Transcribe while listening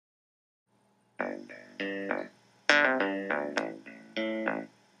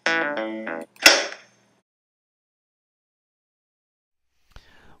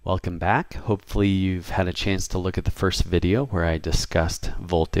Welcome back. Hopefully you've had a chance to look at the first video where I discussed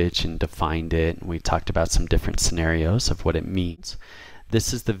voltage and defined it, and we talked about some different scenarios of what it means.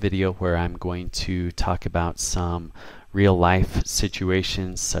 This is the video where I'm going to talk about some real life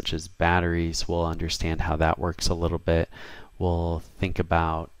situations such as batteries. We'll understand how that works a little bit. We'll think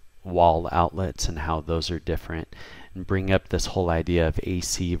about wall outlets and how those are different, and bring up this whole idea of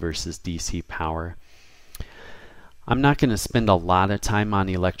AC versus DC power. I'm not going to spend a lot of time on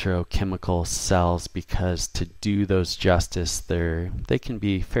electrochemical cells because to do those justice, they can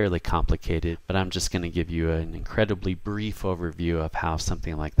be fairly complicated, but I'm just going to give you an incredibly brief overview of how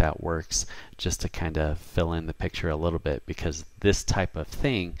something like that works, just to kind of fill in the picture a little bit, because this type of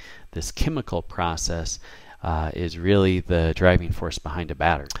thing, this chemical process, is really the driving force behind a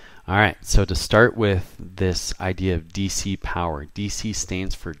battery. Alright, so to start with this idea of DC power, DC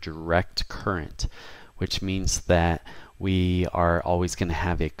stands for direct current, which means that we are always going to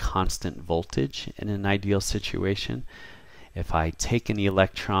have a constant voltage in an ideal situation. If I take an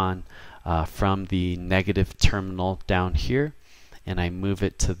electron from the negative terminal down here and I move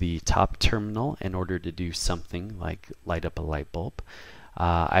it to the top terminal in order to do something like light up a light bulb,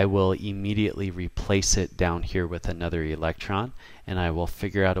 I will immediately replace it down here with another electron, and I will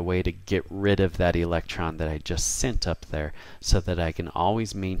figure out a way to get rid of that electron that I just sent up there so that I can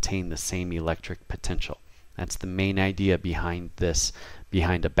always maintain the same electric potential. That's the main idea behind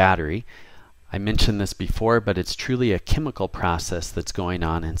a battery. I mentioned this before, but it's truly a chemical process that's going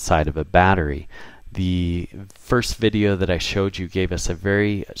on inside of a battery. The first video that I showed you gave us a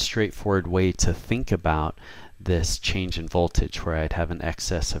very straightforward way to think about this change in voltage, where I'd have an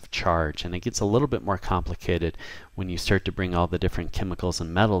excess of charge, and it gets a little bit more complicated when you start to bring all the different chemicals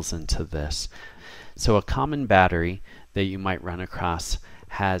and metals into this. So a common battery that you might run across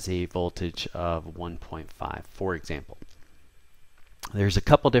has a voltage of 1.5, for example. There's a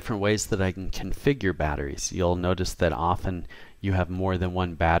couple different ways that I can configure batteries. You'll notice that often you have more than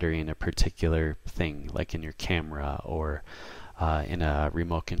one battery in a particular thing, like in your camera or in a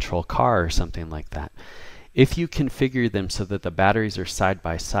remote control car or something like that. If you configure them so that the batteries are side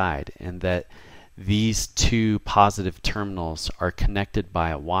by side and that these two positive terminals are connected by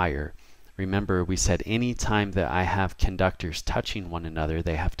a wire, remember we said any time that I have conductors touching one another,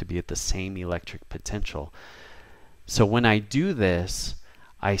 they have to be at the same electric potential. So when I do this,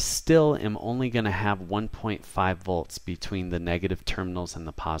 I still am only going to have 1.5 volts between the negative terminals and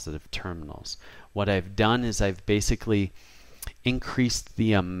the positive terminals. What I've done is I've basically increased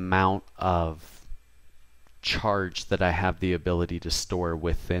the amount of charge that I have the ability to store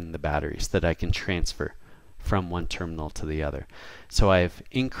within the batteries that I can transfer from one terminal to the other. So I've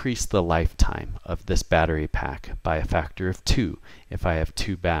increased the lifetime of this battery pack by a factor of 2 if I have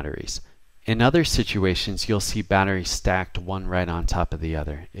 2 batteries. In other situations, you'll see batteries stacked one right on top of the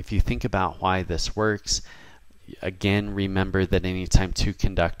other. If you think about why this works, again, remember that anytime 2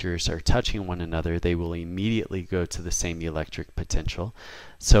 conductors are touching one another, they will immediately go to the same electric potential.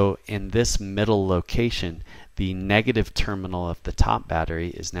 So in this middle location, the negative terminal of the top battery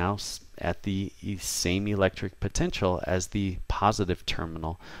is now at the same electric potential as the positive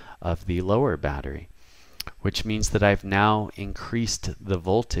terminal of the lower battery, which means that I've now increased the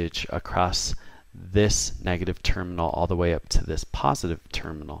voltage across this negative terminal all the way up to this positive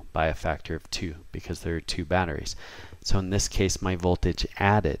terminal by a factor of 2 because there are 2 batteries. So in this case my voltage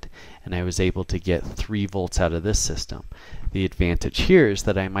added and I was able to get 3 volts out of this system. The advantage here is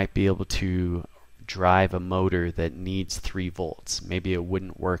that I might be able to drive a motor that needs 3 volts. Maybe it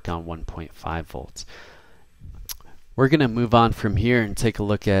wouldn't work on 1.5 volts. We're going to move on from here and take a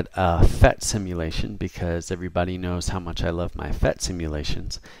look at a PhET simulation because everybody knows how much I love my PhET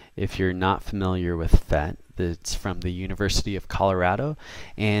simulations. If you're not familiar with PhET, it's from the University of Colorado,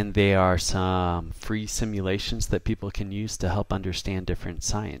 and they are some free simulations that people can use to help understand different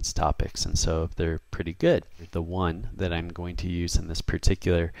science topics, and so they're pretty good. The one that I'm going to use in this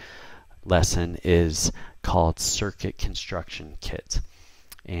particular lesson is called Circuit Construction Kit.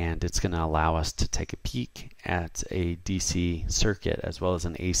 And it's going to allow us to take a peek at a DC circuit as well as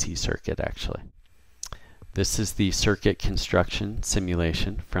an AC circuit actually. This is the circuit construction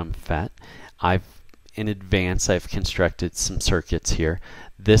simulation from PhET. In advance I've constructed some circuits here.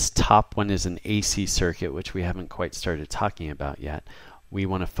 This top one is an AC circuit, which we haven't quite started talking about yet. We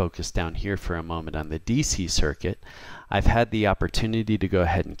want to focus down here for a moment on the DC circuit. I've had the opportunity to go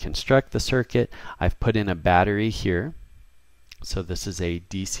ahead and construct the circuit. I've put in a battery here. So this is a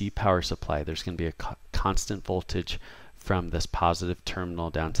DC power supply. There's going to be a constant voltage from this positive terminal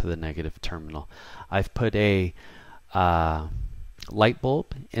down to the negative terminal. I've put a light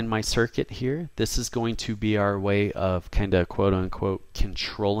bulb in my circuit here. This is going to be our way of kind of quote unquote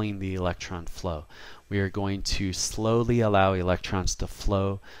controlling the electron flow. We are going to slowly allow electrons to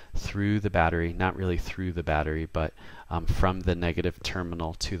flow through the battery, not really through the battery, but from the negative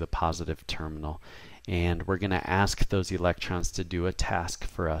terminal to the positive terminal. And we're going to ask those electrons to do a task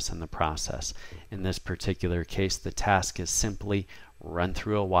for us in the process. In this particular case, the task is simply run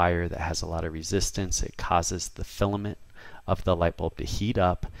through a wire that has a lot of resistance. It causes the filament of the light bulb to heat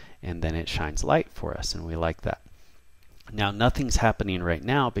up, and then it shines light for us, and we like that. Now nothing's happening right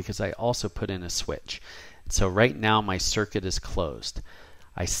now because I also put in a switch. So right now my circuit is closed.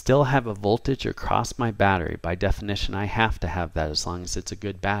 I still have a voltage across my battery. By definition, I have to have that as long as it's a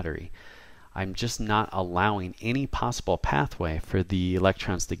good battery. I'm just not allowing any possible pathway for the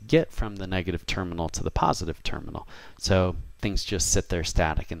electrons to get from the negative terminal to the positive terminal. So things just sit there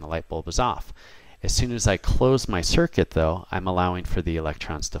static and the light bulb is off. As soon as I close my circuit though, I'm allowing for the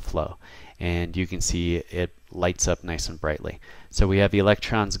electrons to flow. And you can see it lights up nice and brightly. So we have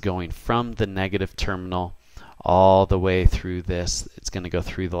electrons going from the negative terminal all the way through this. It's going to go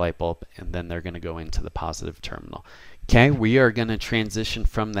through the light bulb, and then they're going to go into the positive terminal. Okay, we are going to transition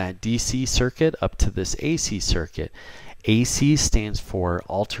from that DC circuit up to this AC circuit. AC stands for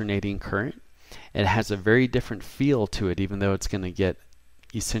alternating current. It has a very different feel to it, even though it's going to get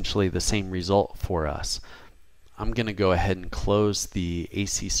essentially the same result for us. I'm going to go ahead and close the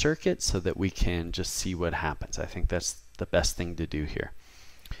AC circuit so that we can just see what happens. I think that's the best thing to do here.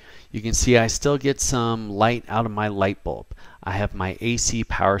 You can see I still get some light out of my light bulb. I have my AC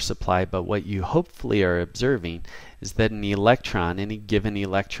power supply, but what you hopefully are observing is that an electron, any given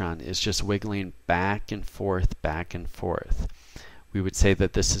electron, is just wiggling back and forth, back and forth. We would say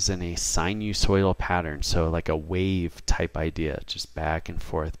that this is in a sinusoidal pattern, so like a wave type idea, just back and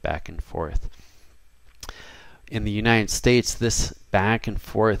forth, back and forth. In the United States, this back and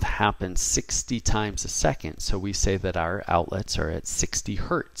forth happens 60 times a second, so we say that our outlets are at 60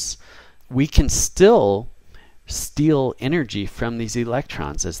 hertz. We can still steal energy from these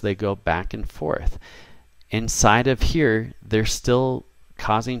electrons as they go back and forth. Inside of here, they're still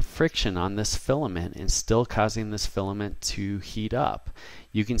causing friction on this filament and still causing this filament to heat up.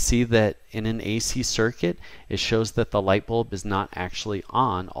 You can see that in an AC circuit, it shows that the light bulb is not actually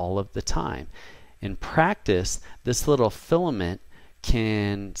on all of the time. In practice, this little filament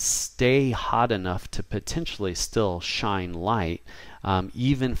can stay hot enough to potentially still shine light,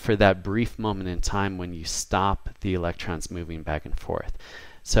 even for that brief moment in time when you stop the electrons moving back and forth.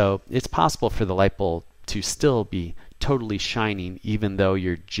 So it's possible for the light bulb to still be totally shining even though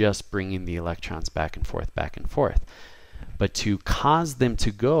you're just bringing the electrons back and forth, back and forth. But to cause them to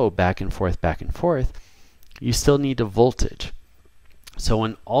go back and forth, you still need a voltage. So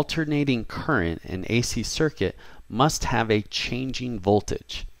an alternating current, an AC circuit, must have a changing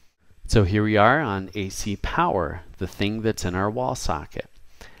voltage. So here we are on AC power, the thing that's in our wall socket.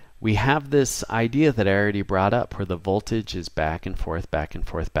 We have this idea that I already brought up where the voltage is back and forth, back and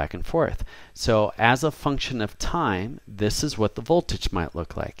forth, back and forth. So as a function of time, this is what the voltage might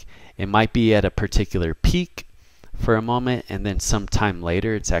look like. It might be at a particular peak for a moment, and then sometime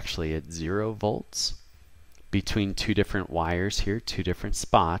later it's actually at 0 volts between two different wires here, two different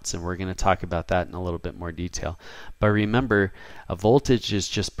spots, and we're going to talk about that in a little bit more detail. But remember, a voltage is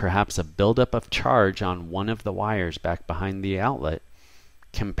just perhaps a buildup of charge on one of the wires back behind the outlet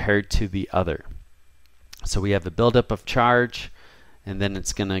compared to the other. So we have a buildup of charge, and then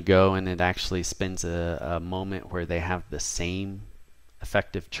it's going to go and it actually spends a moment where they have the same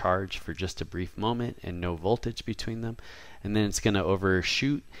effective charge for just a brief moment and no voltage between them, and then it's going to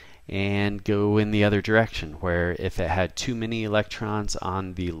overshoot and go in the other direction, where if it had too many electrons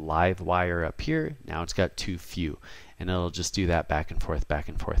on the live wire up here, now it's got too few, and it'll just do that back and forth, back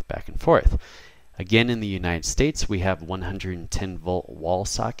and forth, back and forth. Again, in the United States, we have 110 volt wall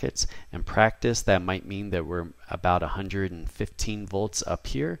sockets. In practice, that might mean that we're about 115 volts up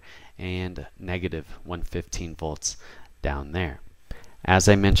here and negative 115 volts down there. As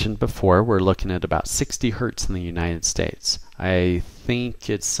I mentioned before, we're looking at about 60 hertz in the United States. I think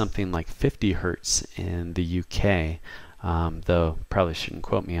it's something like 50 hertz in the UK, though probably shouldn't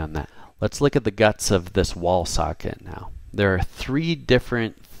quote me on that. Let's look at the guts of this wall socket now. There are three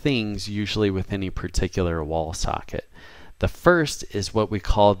different things usually with any particular wall socket. The first is what we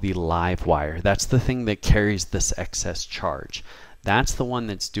call the live wire. That's the thing that carries this excess charge. That's the one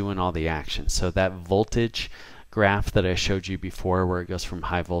that's doing all the action. So that voltage graph that I showed you before where it goes from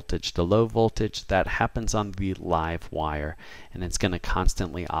high voltage to low voltage, that happens on the live wire, and it's going to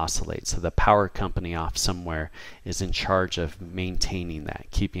constantly oscillate. So the power company off somewhere is in charge of maintaining that,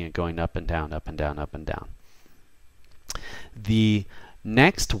 keeping it going up and down, up and down, up and down. The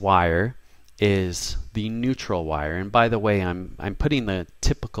next wire is the neutral wire, and by the way, I'm putting the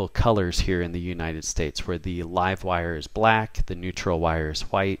typical colors here in the United States, where the live wire is black, the neutral wire is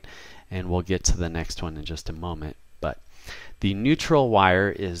white, and we'll get to the next one in just a moment. But the neutral wire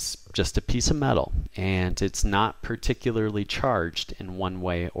is just a piece of metal, and it's not particularly charged in one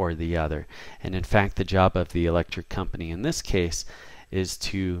way or the other. And in fact, the job of the electric company in this case is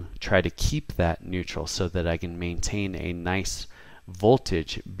to try to keep that neutral so that I can maintain a nice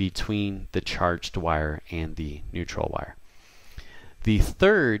voltage between the charged wire and the neutral wire. The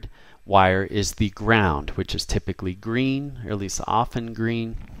third wire is the ground, which is typically green, or at least often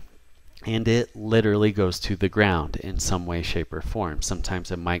green, and it literally goes to the ground in some way, shape, or form. Sometimes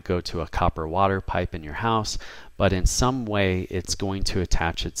it might go to a copper water pipe in your house, but in some way it's going to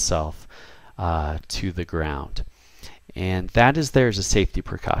attach itself to the ground. And that is there as a safety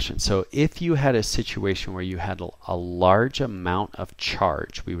precaution. So if you had a situation where you had a large amount of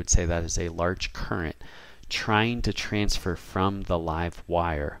charge, we would say that is a large current trying to transfer from the live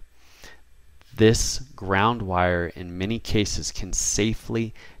wire, this ground wire in many cases can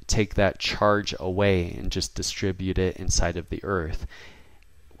safely take that charge away and just distribute it inside of the earth,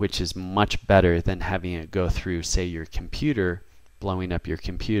 which is much better than having it go through, say, your computer, blowing up your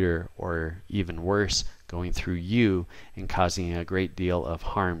computer, or even worse, going through you and causing a great deal of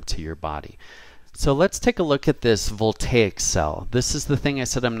harm to your body. So let's take a look at this voltaic cell. This is the thing I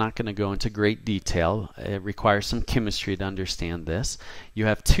said I'm not going to go into great detail. It requires some chemistry to understand this. You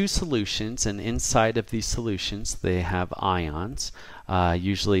have two solutions, and inside of these solutions they have ions,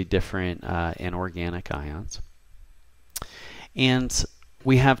 usually different inorganic ions. And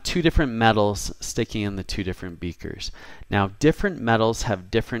we have two different metals sticking in the two different beakers. Now, different metals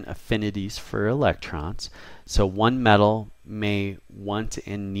have different affinities for electrons. So one metal may want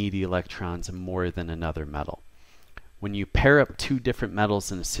and need electrons more than another metal. When you pair up two different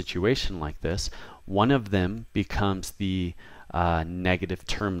metals in a situation like this, one of them becomes the negative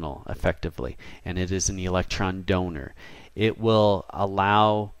terminal effectively, and it is an electron donor. It will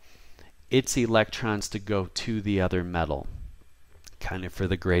allow its electrons to go to the other metal, kind of for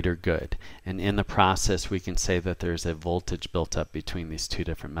the greater good. And in the process, we can say that there's a voltage built up between these two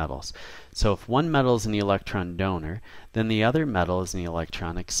different metals. So if one metal is an electron donor, then the other metal is an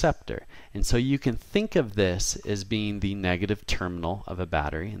electron acceptor. And so you can think of this as being the negative terminal of a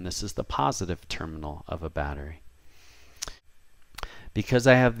battery, and this is the positive terminal of a battery. Because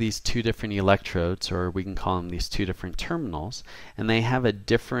I have these two different electrodes, or we can call them these two different terminals, and they have a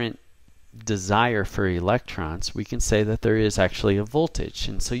different desire for electrons, we can say that there is actually a voltage.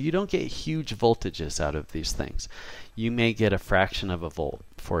 And so you don't get huge voltages out of these things. You may get a fraction of a volt,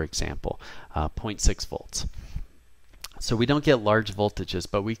 for example, 0.6 volts. So we don't get large voltages,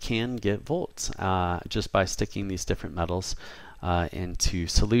 but we can get volts just by sticking these different metals into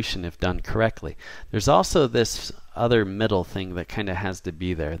solution if done correctly. There's also this other middle thing that kind of has to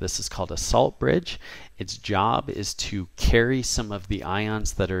be there. This is called a salt bridge. Its job is to carry some of the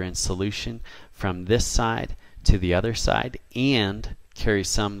ions that are in solution from this side to the other side, and carry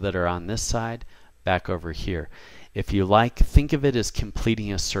some that are on this side back over here. If you like, think of it as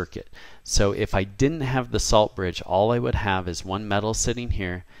completing a circuit. So if I didn't have the salt bridge, all I would have is one metal sitting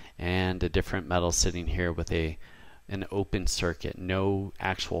here and a different metal sitting here with an open circuit, no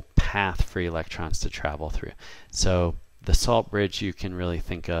actual path for electrons to travel through. So the salt bridge you can really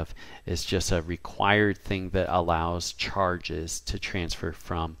think of as just a required thing that allows charges to transfer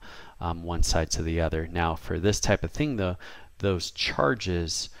from one side to the other. Now for this type of thing though, those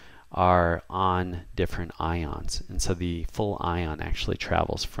charges are on different ions, and so the full ion actually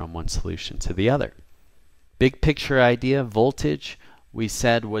travels from one solution to the other. Big picture idea, voltage we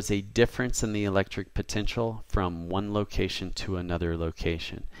said was a difference in the electric potential from one location to another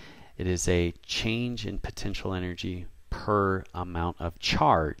location. It is a change in potential energy per amount of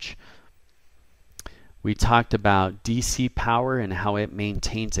charge. We talked about DC power and how it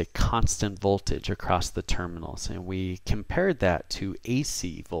maintains a constant voltage across the terminals, and we compared that to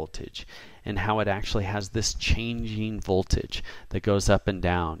AC voltage and how it actually has this changing voltage that goes up and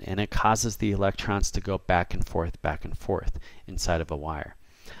down, and it causes the electrons to go back and forth inside of a wire.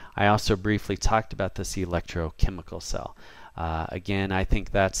 I also briefly talked about this electrochemical cell. Again, I think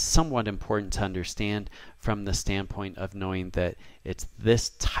that's somewhat important to understand from the standpoint of knowing that it's this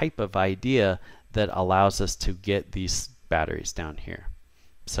type of idea that allows us to get these batteries down here.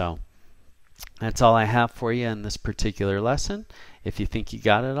 So That's all I have for you in this particular lesson. If you think you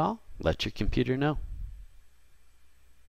got it all, let your computer know.